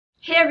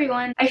Hey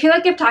everyone! I feel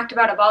like I've talked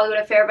about A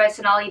Bollywood Affair by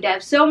Sonali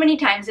Dev so many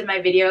times in my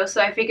videos,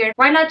 so I figured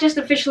why not just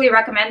officially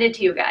recommend it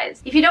to you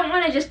guys. If you don't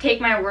want to just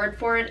take my word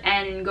for it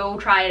and go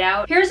try it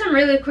out, here are some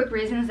really quick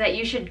reasons that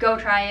you should go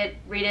try it,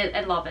 read it,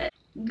 and love it.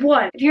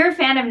 1. If you're a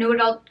fan of new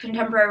adult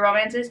contemporary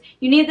romances,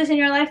 you need this in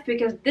your life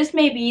because this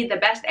may be the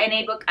best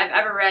NA book I've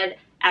ever read,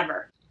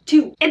 ever.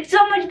 2. It's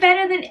so much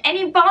better than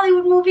any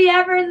Bollywood movie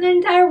ever in the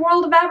entire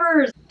world of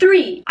evers.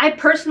 3. I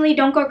personally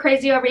don't go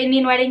crazy over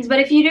Indian weddings, but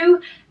if you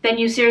do, then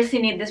you seriously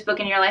need this book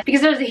in your life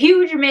because there's a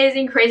huge,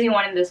 amazing, crazy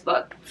one in this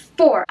book.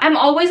 4. I'm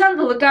always on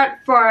the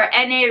lookout for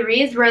NA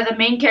reads where the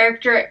main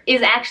character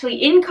is actually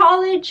in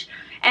college,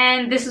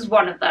 and this is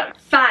one of them.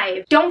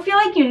 5. Don't feel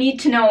like you need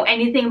to know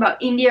anything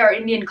about India or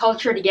Indian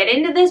culture to get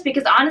into this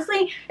because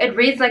honestly, it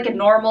reads like a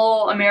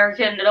normal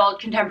American adult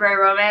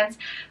contemporary romance.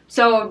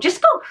 So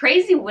just go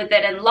crazy with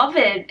it and love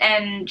it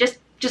and just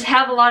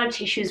have a lot of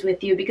tissues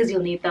with you because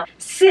you'll need them.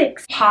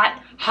 6.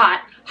 Hot,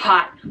 hot,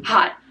 hot,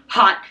 hot,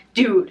 hot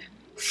dude.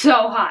 So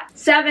hot.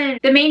 7.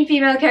 The main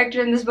female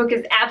character in this book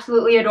is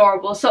absolutely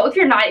adorable. So if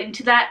you're not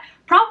into that,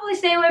 probably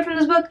stay away from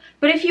this book,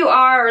 but if you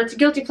are, or it's a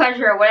guilty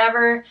pleasure or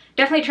whatever,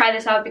 definitely try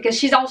this out because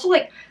she's also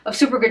like a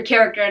super good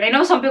character, and I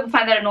know some people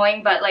find that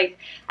annoying, but like,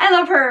 I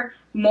love her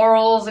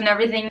morals and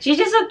everything. She's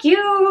just so cute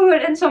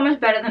and so much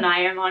better than I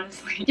am,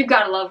 honestly. You've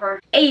gotta love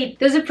her. 8.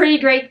 There's a pretty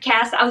great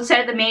cast outside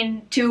of the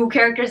main two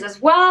characters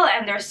as well,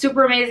 and they're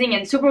super amazing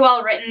and super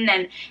well written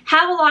and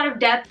have a lot of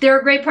depth. They're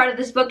a great part of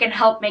this book and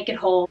help make it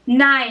whole.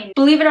 9.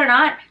 Believe it or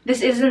not,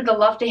 this isn't the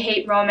love to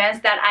hate romance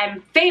that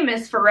I'm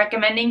famous for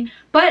recommending,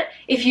 but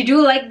if you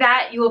do like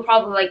that, you will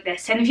probably like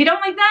this. And if you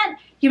don't like that,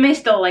 you may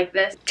still like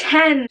this.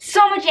 10.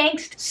 So much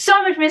angst,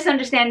 so much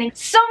misunderstanding,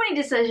 so many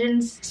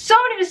decisions, so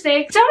many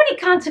mistakes, so many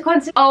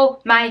consequences. Oh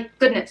my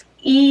goodness.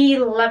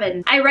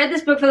 11. I read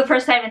this book for the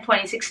first time in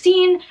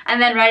 2016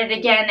 and then read it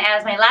again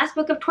as my last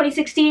book of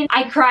 2016.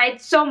 I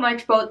cried so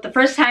much both the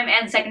first time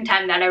and second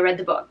time that I read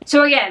the book.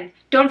 So again,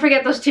 don't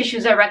forget those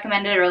tissues I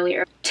recommended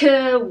earlier.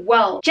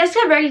 12. Just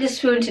get ready to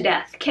swoon to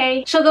death,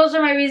 okay? So those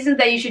are my reasons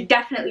that you should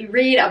definitely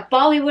read A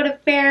Bollywood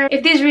Affair.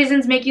 If these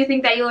reasons make you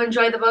think that you'll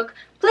enjoy the book,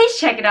 please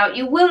check it out.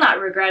 You will not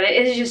regret it.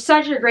 It is just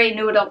such a great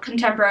new adult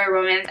contemporary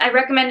romance. I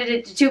recommended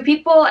it to 2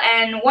 people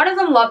and one of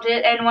them loved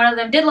it and one of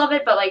them did love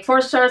it, but like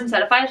 4 stars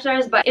instead of 5 stars.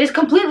 But it is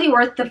completely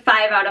worth the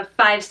 5 out of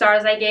 5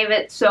 stars I gave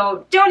it,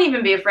 so don't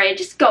even be afraid.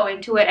 Just go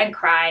into it and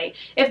cry.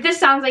 If this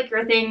sounds like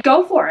your thing,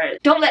 go for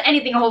it. Don't let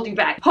anything hold you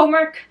back.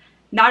 Homework?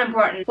 Not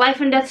important.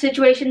 Life and death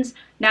situations?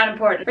 Not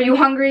important. Are you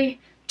hungry?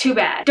 Too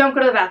bad. Don't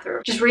go to the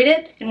bathroom. Just read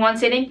it in one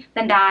sitting,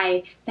 then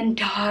die. Then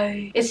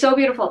die. It's so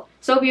beautiful.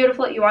 So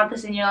beautiful. You want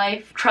this in your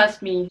life.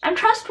 Trust me. I'm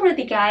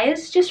trustworthy,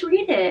 guys. Just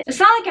read it. It's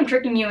not like I'm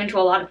tricking you into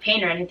a lot of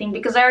pain or anything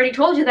because I already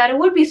told you that it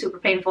would be super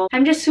painful.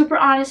 I'm just super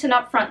honest and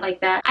upfront like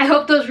that. I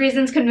hope those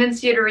reasons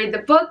convinced you to read the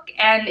book,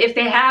 and if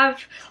they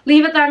have,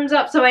 leave a thumbs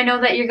up so I know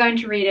that you're going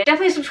to read it.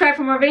 Definitely subscribe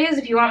for more videos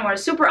if you want more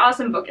super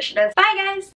awesome bookishness. Bye, guys!